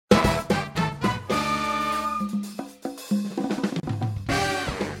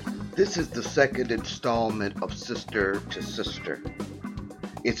This is the second installment of Sister to Sister.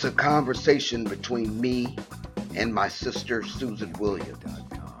 It's a conversation between me and my sister Susan Williams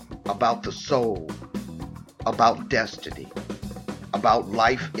about the soul, about destiny, about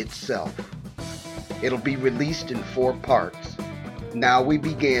life itself. It'll be released in 4 parts. Now we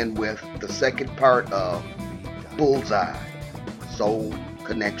begin with the second part of Bullseye, Soul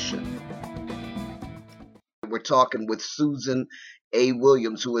Connection. We're talking with Susan A.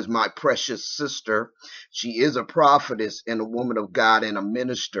 Williams, who is my precious sister. She is a prophetess and a woman of God and a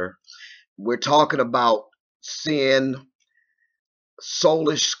minister. We're talking about sin,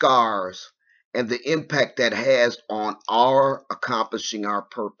 soulish scars, and the impact that has on our accomplishing our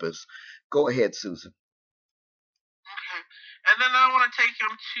purpose. Go ahead, Susan. Okay. And then I want to take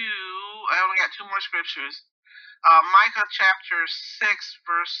him to, I only got two more scriptures. Micah chapter 6,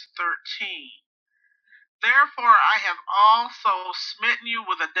 verse 13. Therefore I have also smitten you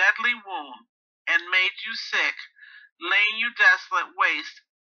with a deadly wound, and made you sick, laying you desolate, waste,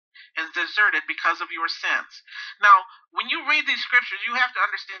 and deserted because of your sins. Now, when you read these scriptures, you have to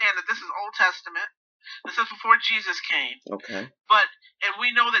understand that this is Old Testament. This is before Jesus came. Okay. And we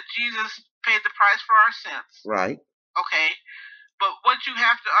know that Jesus paid the price for our sins. Right. Okay. But what you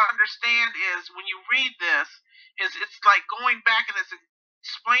have to understand is when you read this, is it's like going back and it's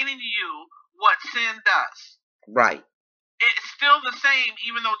explaining to you what sin does. Right. It's still the same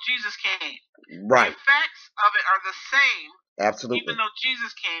even though Jesus came. Right. The effects of it are the same. Absolutely. Even though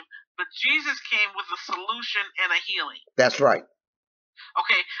Jesus came, but Jesus came with a solution and a healing. That's right.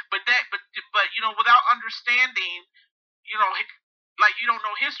 Okay, but without understanding, like you don't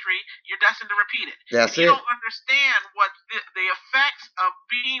know history, you're destined to repeat it. That's if you it. don't understand what the effects of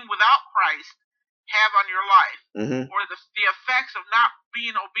being without Christ have on your life, or the effects of not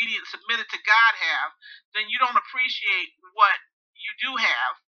being obedient, submitted to God have, then you don't appreciate what you do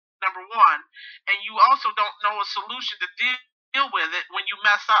have, number one, and you also don't know a solution to deal with it when you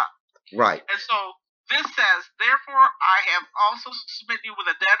mess up. Right. And so this says, therefore I have also smitten you with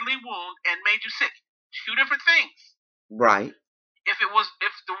a deadly wound and made you sick. Two different things. Right. If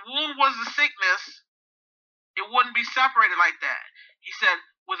the wound was the sickness, it wouldn't be separated like that. He said,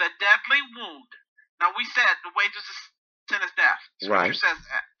 with a deadly wound. Now we said the wages of sin is death. Scripture says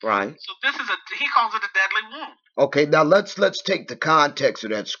that. Right. So he calls it a deadly wound. Okay, now let's take the context of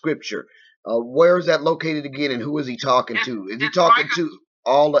that scripture. Where is that located again, and who is he talking to? Is he talking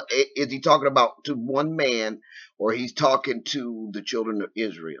is he talking about to one man, or he's talking to the children of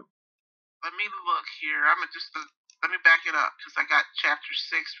Israel? Let me look here. Let me back it up because I got chapter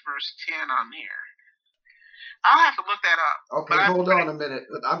 6, verse 10 on here. I'll have to look that up. Okay, hold on a minute.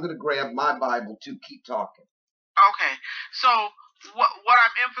 I'm going to grab my Bible too. Keep talking. Okay, so what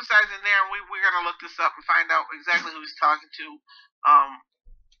I'm emphasizing there, and we're going to look this up and find out exactly who he's talking to,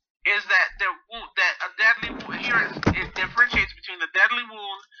 is that a deadly wound, here it differentiates between the deadly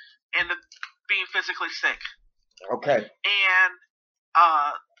wound and the being physically sick. Okay. And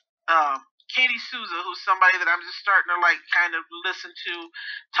Katie Souza, who's somebody that I'm just starting to kind of listen to,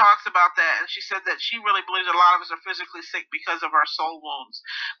 talks about that, and she said that she really believes a lot of us are physically sick because of our soul wounds.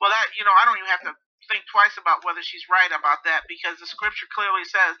 Well, that I don't even have to think twice about whether she's right about that, because the scripture clearly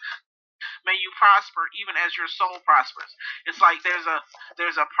says, may you prosper even as your soul prospers. It's like there's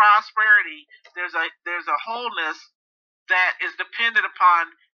a prosperity, there's a wholeness that is dependent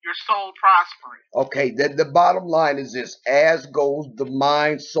upon your soul prospering. Okay, then the bottom line is this: as goes the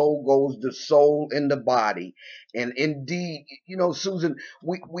mind, so goes the soul in the body. And indeed, Susan,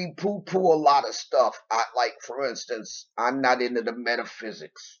 we poo-poo a lot of stuff. Like, for instance, I'm not into the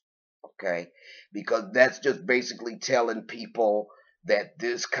metaphysics, okay? Because that's just basically telling people that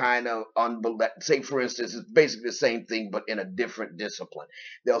this kind of say, for instance, it's basically the same thing, but in a different discipline.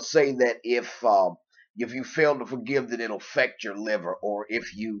 They'll say that if you fail to forgive, that it'll affect your liver, or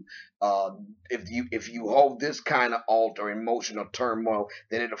if you hold this kind of altar, emotional turmoil,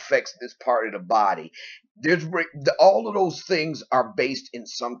 then it affects this part of the body. All of those things are based in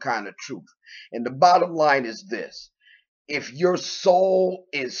some kind of truth, and the bottom line is this: if your soul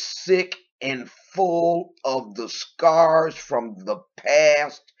is sick and full of the scars from the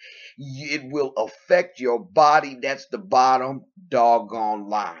past, it will affect your body. That's the bottom doggone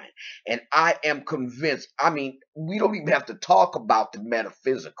line. And I am convinced, we don't even have to talk about the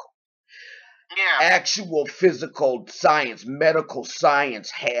metaphysical. Yeah. Actual physical science, medical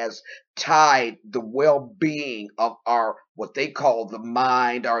science has tied the well-being of our, what they call the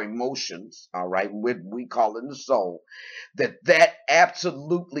mind, our emotions, all right, we call it the soul, that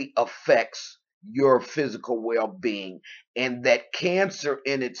absolutely affects your physical well-being, and that cancer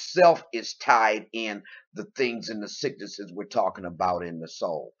in itself is tied in the things and the sicknesses we're talking about in the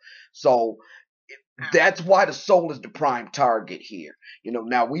soul. So that's why the soul is the prime target here.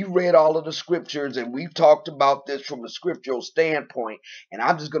 Now we read all of the scriptures and we've talked about this from a scriptural standpoint, and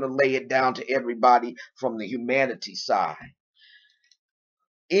I'm just going to lay it down to everybody from the humanity side.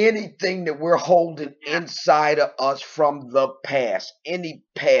 Anything that we're holding inside of us from the past, any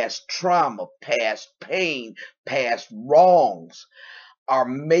past trauma, past pain, past wrongs, are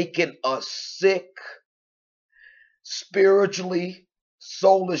making us sick spiritually,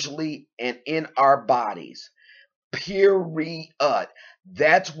 soulishly, and in our bodies. Period.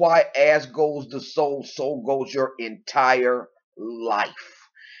 That's why as goes the soul, so goes your entire life.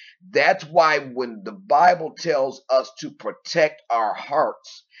 That's why when the Bible tells us to protect our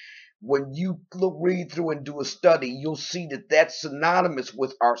hearts, when you read through and do a study, you'll see that that's synonymous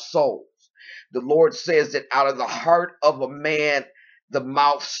with our souls. The Lord says that out of the heart of a man, the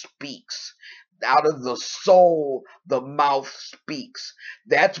mouth speaks. Out of the soul, the mouth speaks.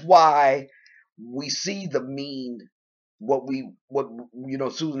 That's why we see the mean, what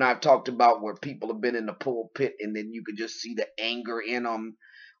Susan and I have talked about, where people have been in the pulpit and then you can just see the anger in them,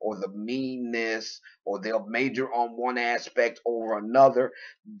 or the meanness, or they'll major on one aspect over another.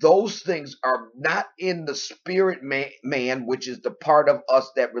 Those things are not in the spirit man, which is the part of us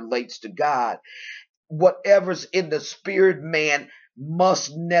that relates to God. Whatever's in the spirit man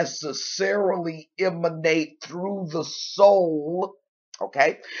must necessarily emanate through the soul,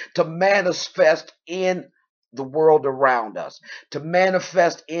 okay, to manifest in the world around us, to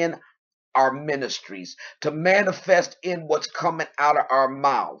manifest in our ministries, to manifest in what's coming out of our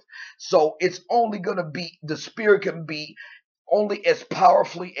mouth. So it's only going to be, the spirit can be only as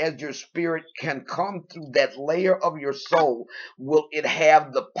powerfully as your spirit can come through that layer of your soul will it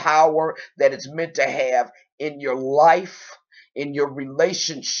have the power that it's meant to have in your life, in your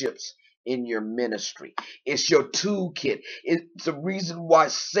relationships, in your ministry. It's your toolkit. It's the reason why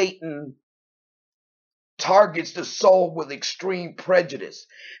Satan targets the soul with extreme prejudice.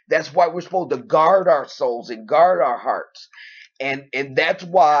 That's why we're supposed to guard our souls and guard our hearts. And that's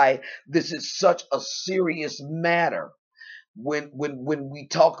why this is such a serious matter. When we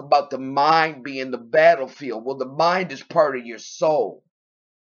talk about the mind being the battlefield, well, the mind is part of your soul.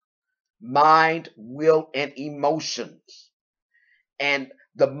 Mind, will, and emotions. And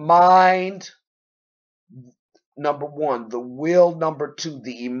the mind, number one, the will, number two,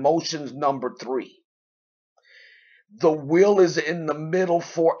 the emotions, number three. The will is in the middle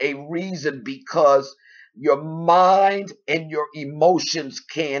for a reason, because your mind and your emotions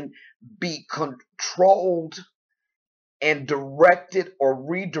can be controlled and directed or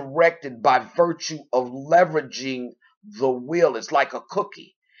redirected by virtue of leveraging the will. It's like a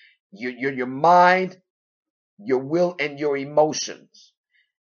cookie. Your mind, your will, and your emotions.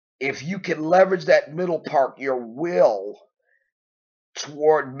 If you can leverage that middle part, your will,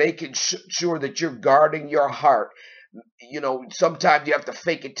 toward making sure that you're guarding your heart. Sometimes you have to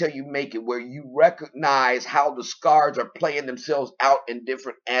fake it till you make it, where you recognize how the scars are playing themselves out in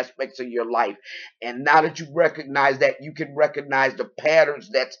different aspects of your life. And now that you recognize that, you can recognize the patterns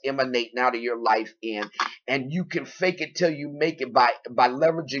that's emanating out of your life and you can fake it till you make it by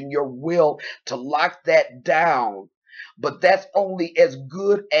leveraging your will to lock that down. But that's only as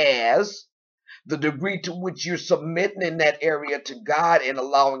good as the degree to which you're submitting in that area to God and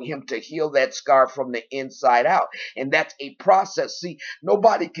allowing him to heal that scar from the inside out. And that's a process. See,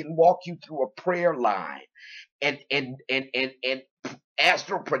 nobody can walk you through a prayer line and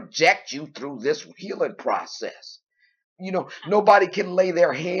astral project you through this healing process. Nobody can lay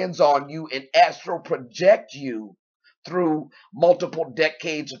their hands on you and astral project you through multiple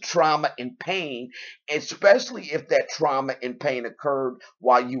decades of trauma and pain, especially if that trauma and pain occurred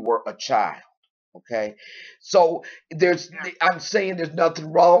while you were a child. Okay, so I'm saying there's nothing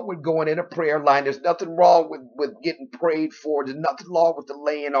wrong with going in a prayer line. There's nothing wrong with getting prayed for. There's nothing wrong with the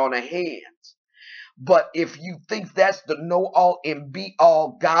laying on of hands. But if you think that's the know all and be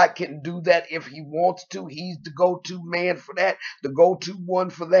all, God can do that if he wants to. He's the go-to man for that, the go-to one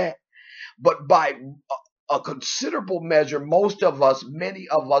for that. But by a considerable measure, many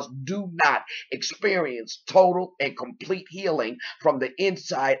of us do not experience total and complete healing from the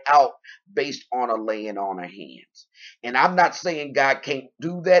inside out based on a laying on of hands. And I'm not saying God can't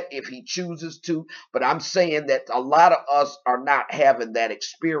do that if he chooses to, but I'm saying that a lot of us are not having that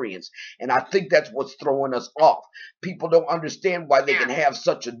experience. And I think that's what's throwing us off. People don't understand why they can have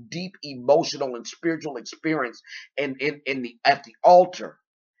such a deep emotional and spiritual experience at the altar,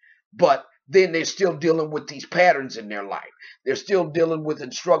 but then they're still dealing with these patterns in their life. They're still dealing with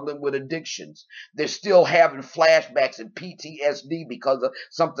and struggling with addictions. They're still having flashbacks and PTSD because of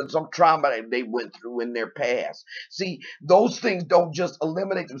some trauma that they went through in their past. See, those things don't just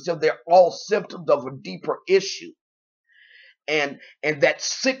eliminate themselves. They're all symptoms of a deeper issue. And that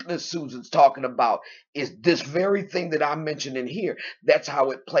sickness Susan's talking about is this very thing that I'm mentioning here. That's how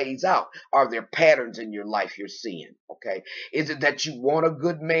it plays out. Are there patterns in your life you're seeing? Okay. Is it that you want a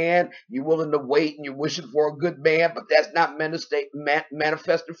good man, you're willing to wait and you're wishing for a good man, but that's not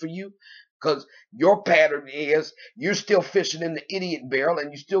manifested for you? Because your pattern is you're still fishing in the idiot barrel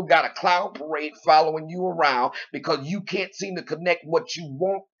and you still got a clown parade following you around because you can't seem to connect what you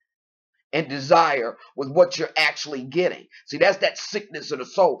want and desire with what you're actually getting. See, that's that sickness of the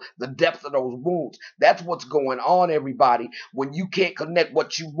soul, the depth of those wounds. That's what's going on, everybody, when you can't connect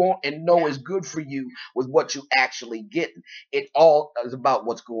what you want and know is good for you with what you actually getting. It all is about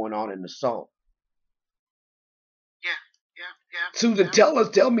what's going on in the soul. Yeah. Susan,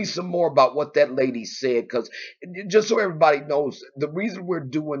 tell me some more about what that lady said, because just so everybody knows, the reason we're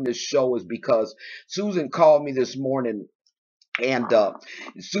doing this show is because Susan called me this morning. And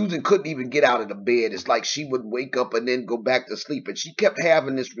Susan couldn't even get out of the bed. It's like she would wake up and then go back to sleep. And she kept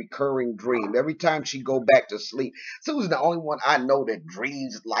having this recurring dream. Every time she go back to sleep, Susan's the only one I know that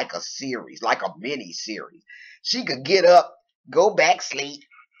dreams like a series, like a mini series. She could get up, go back, sleep,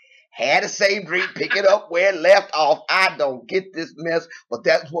 had the same dream, pick it up where it left off. I don't get this mess, but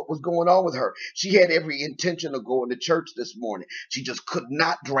that's what was going on with her. She had every intention of going to church this morning. She just could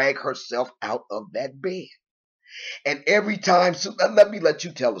not drag herself out of that bed. And every time, let me let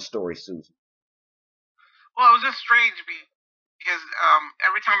you tell the story, Susan. Well, it was just strange because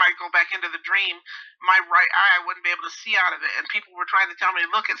every time I go back into the dream, my right eye I wouldn't be able to see out of it, and people were trying to tell me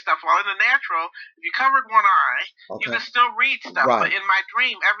to look at stuff. While in the natural, if you covered one eye, you could still read stuff. Right. But in my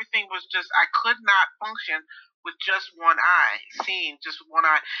dream, everything was just I could not function with just one eye, seeing just one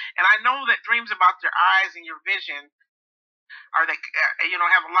eye. And I know that dreams about your eyes and your vision are that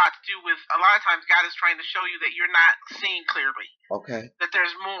have a lot to do with a lot of times God is trying to show you that you're not seeing clearly. Okay. That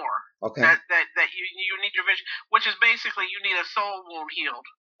there's more. Okay. That you need your vision, which is basically you need a soul wound healed.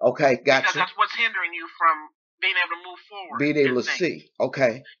 Okay, gotcha. Because that's what's hindering you from being able to move forward. Being able to see.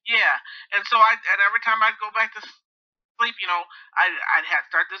 Okay. Yeah, and so every time I'd go back to sleep, I'd have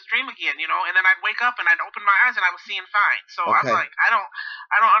to start this dream again, and then I'd wake up and I'd open my eyes and I was seeing fine. So okay. I'm like, I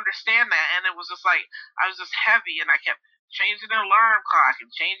don't understand that, and it was just like I was just heavy, and I kept changing the alarm clock and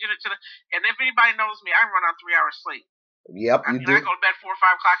changing it to and if anybody knows me, I run on 3 hours sleep. Yep, I go to bed 4 or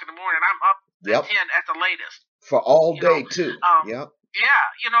 5 o'clock in the morning. I'm up at 10 at the latest. For all day too. Yep. Yeah,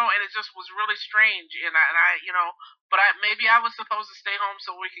 and it just was really strange, and I but maybe I was supposed to stay home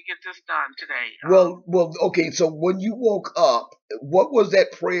so we could get this done today. Well, okay. So when you woke up, what was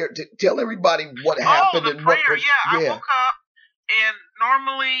that prayer? Tell everybody what happened. Oh, the prayer. I woke up, and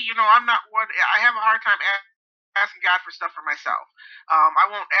normally, I'm not one. I have a hard time asking God for stuff for myself. I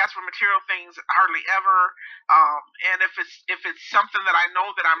won't ask for material things hardly ever. And if it's something that I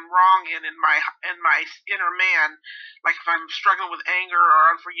know that I'm wrong in my inner man, like if I'm struggling with anger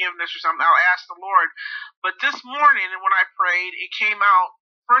or unforgiveness or something, I'll ask the Lord. But this morning when I prayed, it came out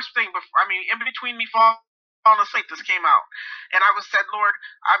first thing before. In between me falling asleep, this came out, and I said, Lord,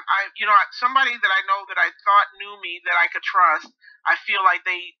 somebody that I know that I thought knew me that I could trust. I feel like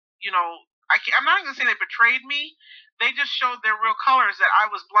they, I'm not going to say they betrayed me. They just showed their real colors that I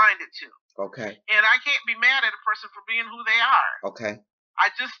was blinded to. Okay. And I can't be mad at a person for being who they are. Okay.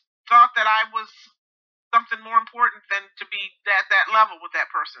 I just thought that I was something more important than to be at that level with that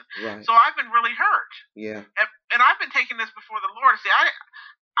person. Right. So I've been really hurt. Yeah. And I've been taking this before the Lord. See, I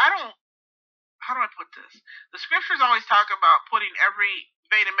don't, how do I put this? The scriptures always talk about putting every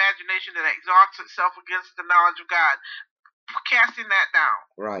vain imagination that exalts itself against the knowledge of God, casting that down.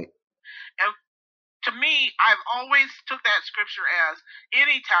 Right. And to me, I've always took that scripture as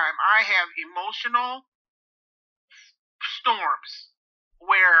anytime I have emotional storms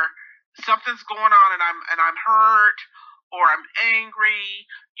where something's going on and I'm hurt or I'm angry,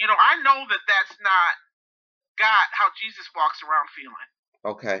 I know that that's not God, how Jesus walks around feeling.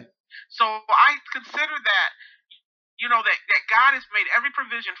 Okay. So I consider that, that God has made every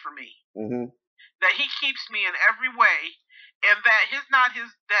provision for me. Mm-hmm. That He keeps me in every way. And that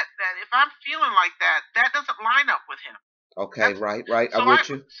that if I'm feeling like that doesn't line up with Him. Okay, right. I'm with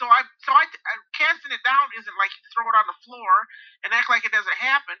you. So I casting it down isn't like you throw it on the floor and act like it doesn't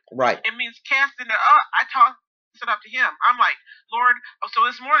happen. Right. It means casting it up. I toss it up to Him. I'm like, Lord. So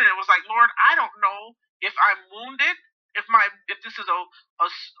this morning it was like, Lord, I don't know if I'm wounded if this is a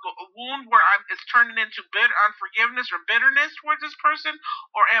wound where it's turning into unforgiveness or bitterness towards this person,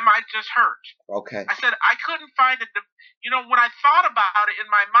 or am I just hurt? Okay. I said I couldn't find it. When I thought about it in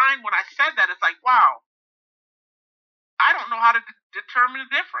my mind when I said that, it's like, wow, I don't know how to determine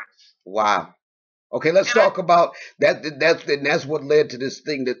the difference. Wow. Okay, let's talk about that. That's what led to this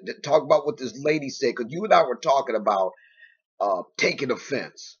thing. That talk about what this lady said, because you and I were talking about taking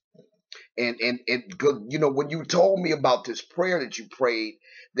offense. And when you told me about this prayer that you prayed,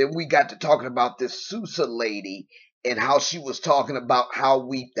 then we got to talking about this Susa lady and how she was talking about how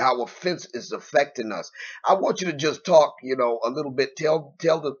offense is affecting us. I want you to just talk, a little bit. Tell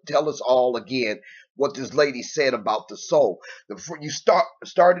us all again what this lady said about the soul. You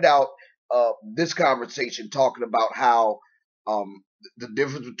started out this conversation talking about how the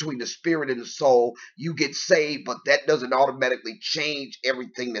difference between the spirit and the soul. You get saved, but that doesn't automatically change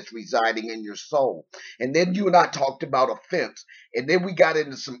everything that's residing in your soul. And then you and I talked about offense, and then we got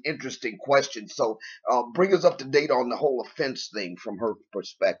into some interesting questions. So bring us up to date on the whole offense thing from her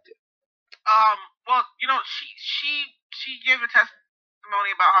perspective. Well, she gave a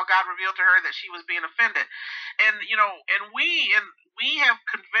testimony about how God revealed to her that she was being offended, and we have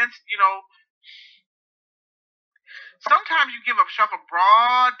convinced, sometimes you give yourself a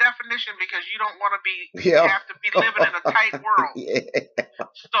broad definition because you don't want to have to be living in a tight world.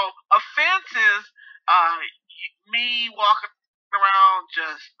 So offense is me walking around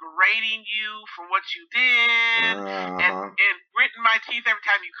just berating you for what you did, and gritting my teeth every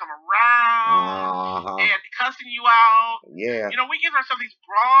time you come around, and cussing you out. Yeah. We give ourselves these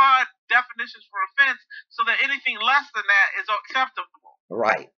broad definitions for offense so that anything less than that is acceptable.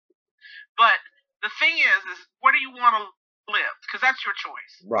 Right. But the thing is where do you want to live? Because that's your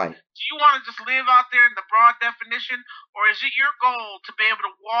choice. Right. Do you want to just live out there in the broad definition, or is it your goal to be able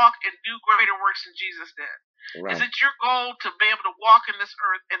to walk and do greater works than Jesus did? Right. Is it your goal to be able to walk in this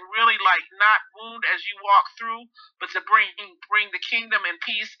earth and really not wound as you walk through, but to bring the kingdom and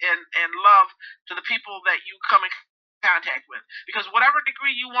peace and love to the people that you come in contact with? Because whatever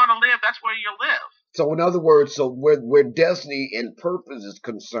degree you want to live, that's where you'll live. So in other words, where destiny and purpose is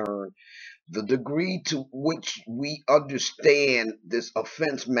concerned, the degree to which we understand this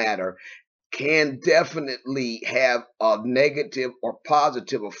offense matter can definitely have a negative or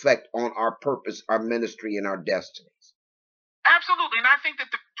positive effect on our purpose, our ministry, and our destinies. Absolutely. And I think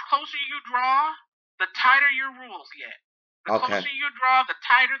that the closer you draw, the tighter your rules get. The closer you draw, the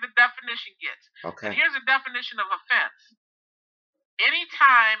tighter the definition gets. Okay. And here's a definition of offense.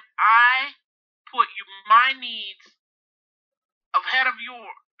 Anytime I put my needs ahead of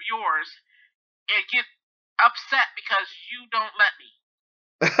yours and get upset because you don't let me.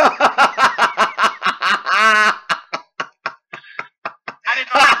 I didn't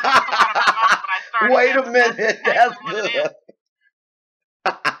know that was come out of my mouth when I started. Wait a minute, that's good.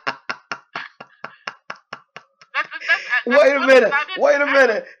 Wait a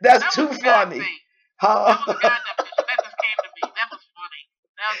minute. That's too funny. That was a God definition. That just came to me. That was funny.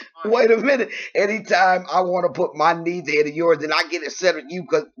 Wait a minute. Anytime I want to put my needs ahead of yours, then I get upset at you,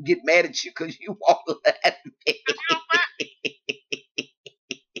 get mad at you because you won't let me. Because you don't let me.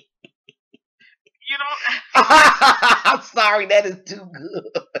 I'm sorry, that is too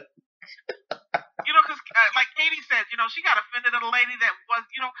good. Because like Katie said, she got offended at a lady that was,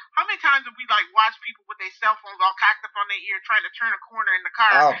 how many times have we watch people with their cell phones all cocked up on their ear trying to turn a corner in the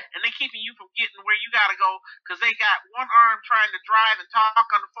car, and they keeping you from getting where you gotta go because they got one arm trying to drive and talk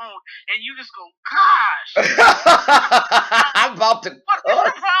on the phone, and you just go, gosh. I'm about to. What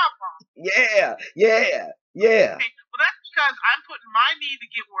is the problem? Yeah. Okay, well, that's because I'm putting my need to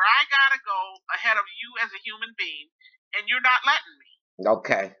get where I gotta go ahead of you as a human being, and you're not letting me.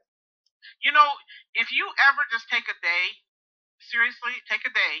 Okay. If you ever just take a day, seriously, take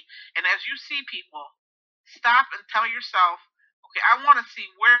a day, and as you see people, stop and tell yourself, okay, I want to see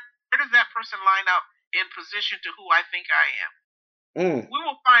where does that person line up in position to who I think I am. We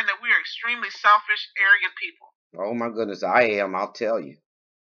will find that we are extremely selfish, arrogant people. Oh my goodness, I am. I'll tell you.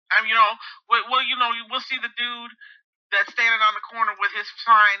 We'll see the dude that's standing on the corner with his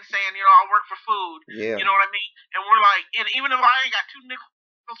sign saying, I'll work for food. Yeah. You know what I mean? And we're like, and even if I ain't got two nickels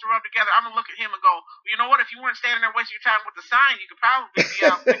to rub together, I'm gonna look at him and go, well, you know what? If you weren't standing there wasting your time with the sign, you could probably be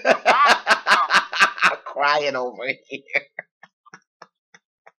out picking up I'm crying over here.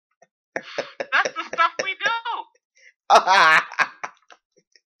 That's the stuff we do.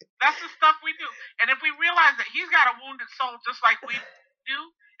 That's the stuff we do. And if we realize that he's got a wounded soul just like we do,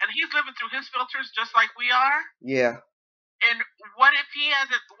 and he's living through his filters just like we are. Yeah. And what if he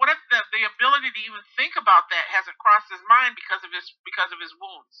hasn't? What if the ability to even think about that hasn't crossed his mind because of his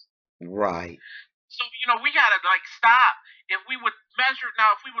wounds? Right. So, we gotta like stop. If we would measure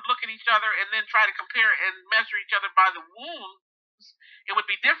now, if we would look at each other and then try to compare and measure each other by the wounds, it would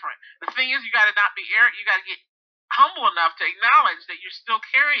be different. The thing is, you gotta not be arrogant. You gotta get humble enough to acknowledge that you're still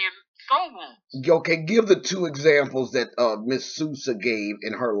carrying soul wounds. Okay, give the two examples that Miss Sousa gave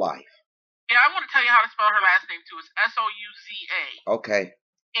in her life. Yeah, I want to tell you how to spell her last name too. It's Souza. Okay.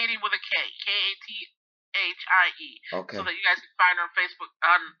 Katie with a K. Kathie. Okay. So that you guys can find her on Facebook,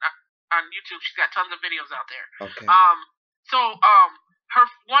 on YouTube. She's got tons of videos out there. Okay. Her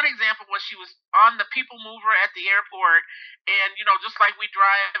one example was she was on the people mover at the airport, and just like we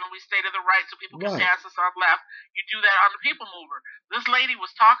drive and we stay to the right so people can pass us on left, you do that on the people mover. This lady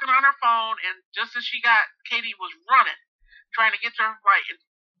was talking on her phone, and just as Katie was running, trying to get to her right, and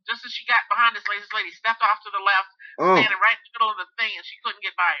just as she got behind this lady stepped off to the left, standing right in the middle of the thing, and she couldn't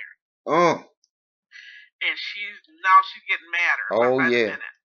get by her. And she's getting madder. Oh yeah.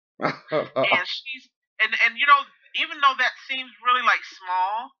 And even though that seems really like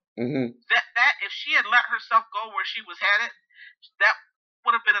small, that if she had let herself go where she was headed, that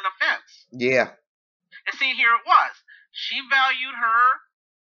would have been an offense. Yeah. And see, here it was. She valued her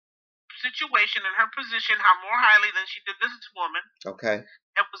situation and her position more highly than she did this woman. Okay.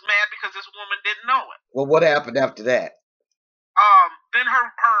 And was mad because this woman didn't know it. Well, what happened after that? Then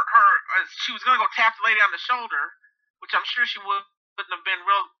she was gonna go tap the lady on the shoulder, which I'm sure she wouldn't have been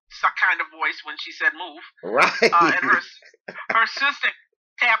real kind of voice when she said move. Right. And her assistant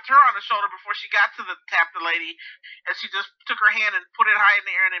tapped her on the shoulder before she got to tap the lady, and she just took her hand and put it high in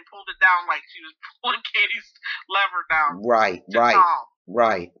the air and then pulled it down like she was pulling Katie's lever down. Right.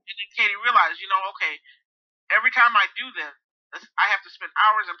 And then Katie realized, okay, every time I do this, I have to spend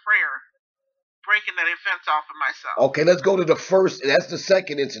hours in prayer breaking that offense off of myself. Okay, let's go to the first. That's the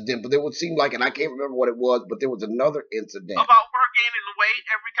second incident, but there would seem like, and I can't remember what it was, but there was another incident about her gaining weight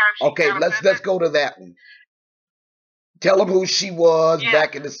every time she. Okay, let's go to that one. Tell them who she was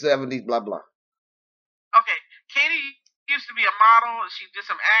back in the 70s. Blah blah. Okay, Katie used to be a model, and she did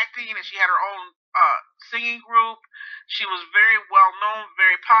some acting, and she had her own singing group. She was very well known,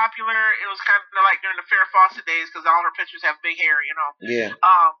 very popular. It was kind of like during the Farrah Fawcett days because all her pictures have big hair, Yeah.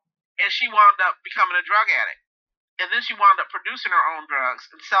 And she wound up becoming a drug addict. And then she wound up producing her own drugs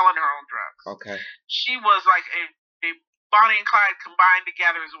and selling her own drugs. Okay. She was like a Bonnie and Clyde combined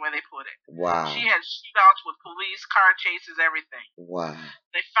together is the way they put it. Wow. She had shootouts with police, car chases, everything. Wow.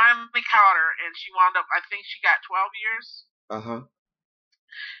 They finally caught her, and she wound up, I think she got 12 years. Uh-huh.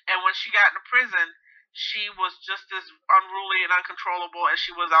 And when she got into prison, she was just as unruly and uncontrollable as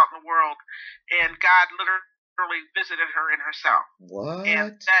she was out in the world. And God literally visited her in her cell. What?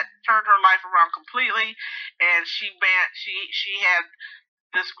 And that turned her life around completely. And she had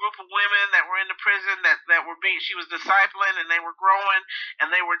this group of women that were in the prison that were she was discipling, and they were growing,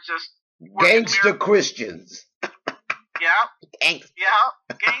 and they were just gangster Christians. Yep.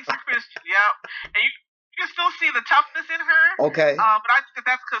 Gangster Christians. Yep. And you can still see the toughness in her. Okay. But I think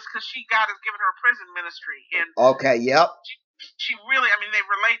that's because God has given her a prison ministry. And okay. Yep. She really, they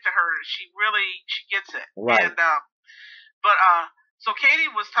relate to her. She gets it. Right. And so Katie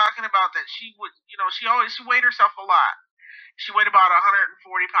was talking about that she would, she weighed herself a lot. She weighed about 140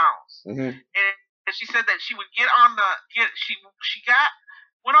 pounds. And she said that she would went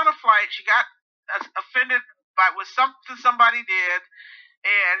on a flight. She got offended with something somebody did,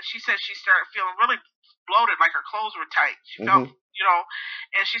 and she said she started feeling really bloated, like her clothes were tight. She felt,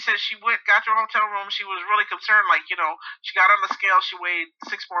 and she said she got to her hotel room. She was really concerned, like, she got on the scale. She weighed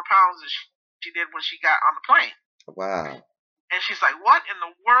 6 more pounds than she did when she got on the plane. Wow. And she's like, what in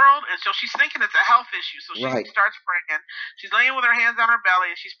the world? And so she's thinking it's a health issue. So she starts praying. She's laying with her hands on her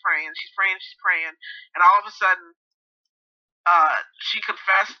belly, and she's praying. And all of a sudden, she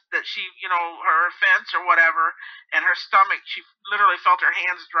confessed that she, her offense or whatever, and her stomach, she literally felt her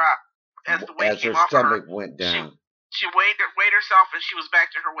hands drop as the weight came off her. As her stomach went down. She weighed herself, and she was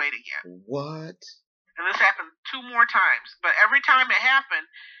back to her weight again. What? And this happened 2 more times. But every time it happened,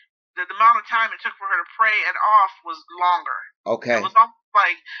 the amount of time it took for her to pray it off was longer. Okay. It was almost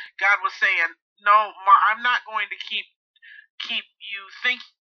like God was saying, no, I'm not going to keep you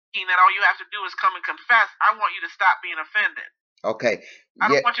thinking that all you have to do is come and confess. I want you to stop being offended. Okay.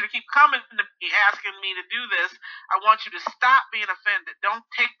 I don't want you to keep coming to me asking me to do this. I want you to stop being offended. Don't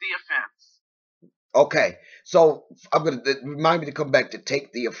take the offense. Okay. So I'm going to remind me to come back to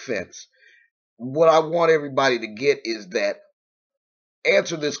take the offense. What I want everybody to get is that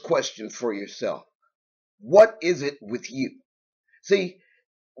answer this question for yourself. What is it with you? See,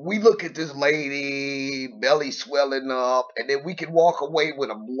 we look at this lady, belly swelling up, and then we can walk away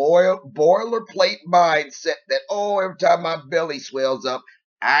with a boilerplate mindset that, every time my belly swells up,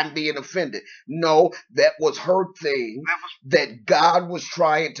 I'm being offended. No, that was her thing that God was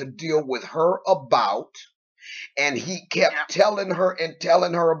trying to deal with her about. And he kept telling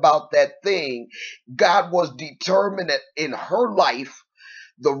her about that thing. God was determined that in her life,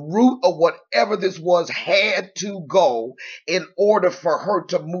 the root of whatever this was had to go in order for her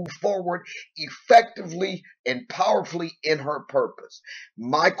to move forward effectively and powerfully in her purpose.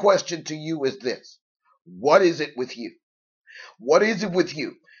 My question to you is this: what is it with you? What is it with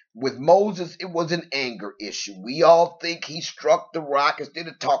you? With Moses, it was an anger issue. We all think he struck the rock instead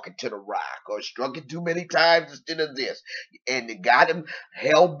of talking to the rock, or struck it too many times instead of this, and it got him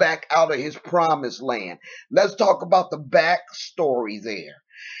held back out of his promised land. Let's talk about the backstory there.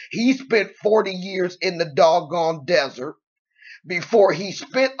 He spent 40 years in the doggone desert before he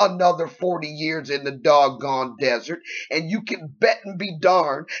spent another 40 years in the doggone desert. And you can bet and be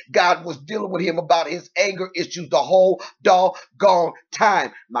darned God was dealing with him about his anger issues the whole doggone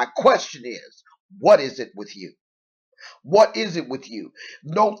time. My question is, what is it with you? What is it with you?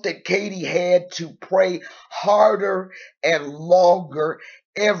 Note that Katie had to pray harder and longer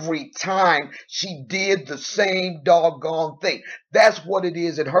every time she did the same doggone thing. That's what it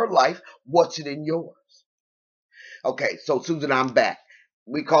is in her life. What's it in yours? Okay, so Susan, I'm back.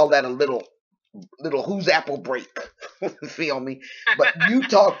 We call that a little who's apple break. Feel me? But you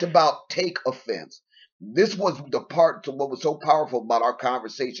talked about take offense. This was the part to what was so powerful about our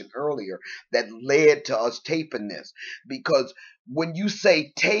conversation earlier that led to us taping this. Because when you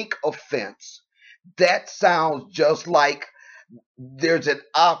say take offense, that sounds just like there's an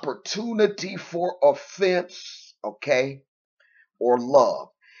opportunity for offense, okay, or love.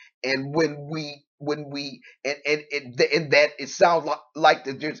 And and that it sounds like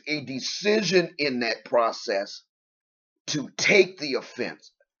that there's a decision in that process to take the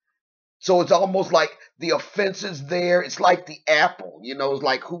offense. So it's almost like the offense is there. It's like the apple, it's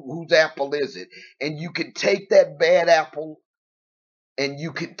like whose apple is it? And you can take that bad apple and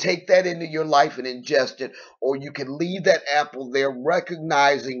you can take that into your life and ingest it, or you can leave that apple there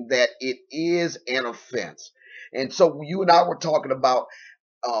recognizing that it is an offense. And so you and I were talking about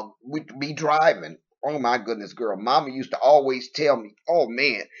with me driving. Oh my goodness, girl. Mama used to always tell me, oh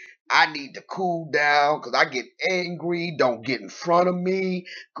man, I need to cool down because I get angry. Don't get in front of me.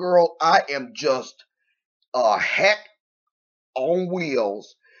 Girl, I am just a heck on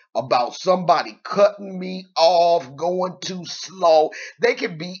wheels about somebody cutting me off, going too slow. They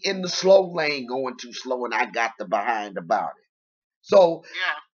can be in the slow lane going too slow, and I got the behind about it. So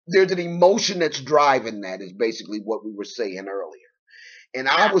there's an emotion that's driving that, is basically what we were saying earlier. And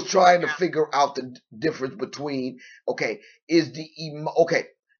I was trying to figure out the difference between, is the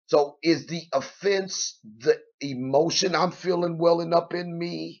offense the emotion I'm feeling welling up in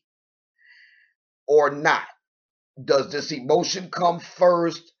me or not? Does this emotion come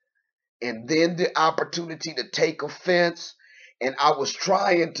first and then the opportunity to take offense? And I was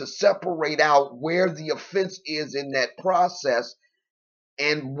trying to separate out where the offense is in that process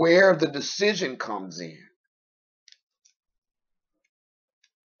and where the decision comes in.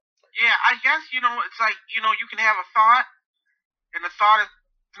 Yeah, I guess, it's like, you can have a thought, and the thought is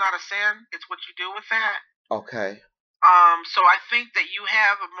not a sin. It's what you do with that. Okay. So I think that you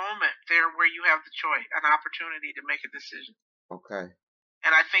have a moment there where you have the choice, an opportunity to make a decision. Okay.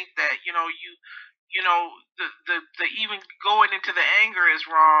 And I think that, the even going into the anger is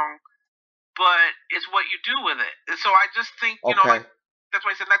wrong, but it's what you do with it. And so I just think, like, that's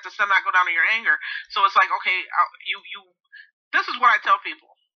why I said let the sun not go down in your anger. So it's like, okay, this is what I tell people.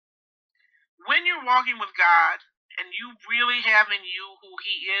 When you're walking with God and you really have in you who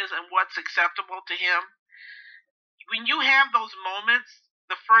he is and what's acceptable to him, when you have those moments,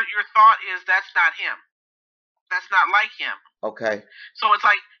 your thought is that's not him. That's not like him. Okay. So it's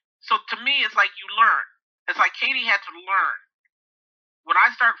like, to me, it's like you learn. It's like Katie had to learn. When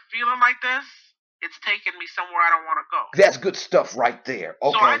I start feeling like this, it's taking me somewhere I don't want to go. That's good stuff right there.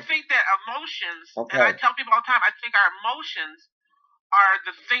 Okay. So I think that emotions, and I tell people all the time, I think our emotions are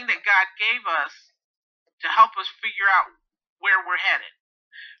the thing that God gave us to help us figure out where we're headed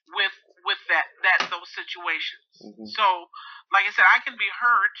with those situations. Mm-hmm. So, like I said, I can be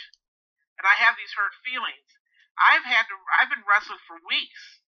hurt, and I have these hurt feelings. I've been wrestling for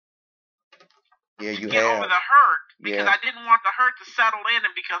weeks. Yeah, to get over the hurt because I didn't want the hurt to settle in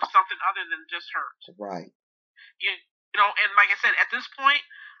and become something other than just hurt. Right. And like I said, at this point,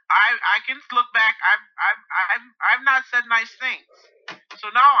 I can look back. I've not said nice things. So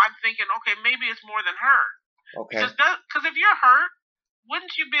now I'm thinking, okay, maybe it's more than hurt. Okay. Because if you're hurt,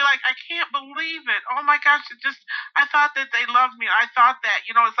 wouldn't you be like, I can't believe it. Oh my gosh, I thought that they loved me. I thought that,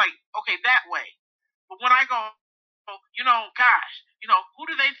 it's like, okay, that way. But when I go, gosh, Who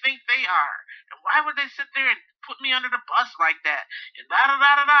do they think they are? And why would they sit there and put me under the bus like that? And da da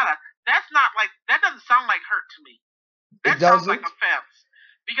da da da. That doesn't sound like hurt to me. That sounds like offense.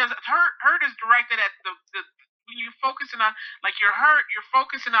 Because hurt is directed at the when you're focusing on, like, you're hurt, you're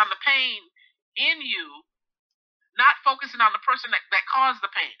focusing on the pain in you, not focusing on the person that caused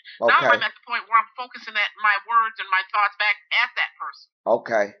the pain. Okay. Now I'm at the point where I'm focusing at my words and my thoughts back at that person.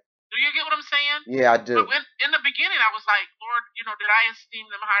 Okay. Do you get what I'm saying? Yeah, I do. But in the beginning, I was like, Lord, did I esteem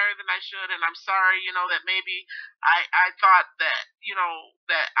them higher than I should? And I'm sorry, that maybe I thought that,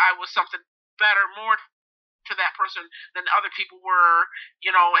 that I was something better, more to that person than other people were,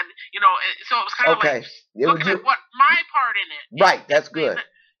 so it was kind of like looking at what my part in it. Right, that's good.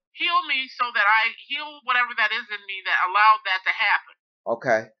 Heal me so that I heal whatever that is in me that allowed that to happen.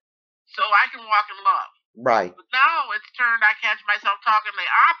 Okay. So I can walk in love. Right. But now it's turned, I catch myself talking the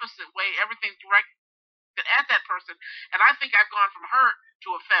opposite way, everything directed at that person, and I think I've gone from hurt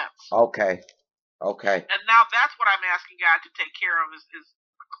to offense. Okay. And now that's what I'm asking God to take care of is to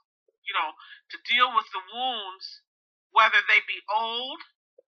deal with the wounds, whether they be old,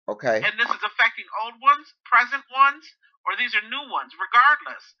 okay, and this is affecting old ones, present ones, or these are new ones.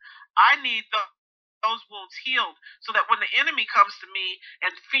 Regardless, I need those wounds healed so that when the enemy comes to me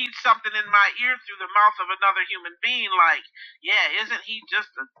and feeds something in my ear through the mouth of another human being, like, yeah, isn't he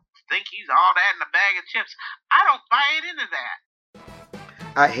just think he's all that in a bag of chips? I don't buy it into that.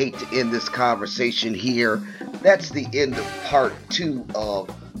 I hate to end this conversation here. That's the end of part 2 of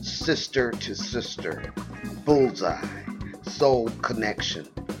Sister to Sister, Bullseye, Soul Connection.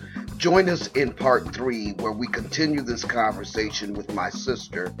 Join us in part 3 where we continue this conversation with my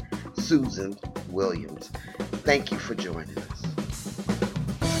sister, Susan Williams. Thank you for joining us.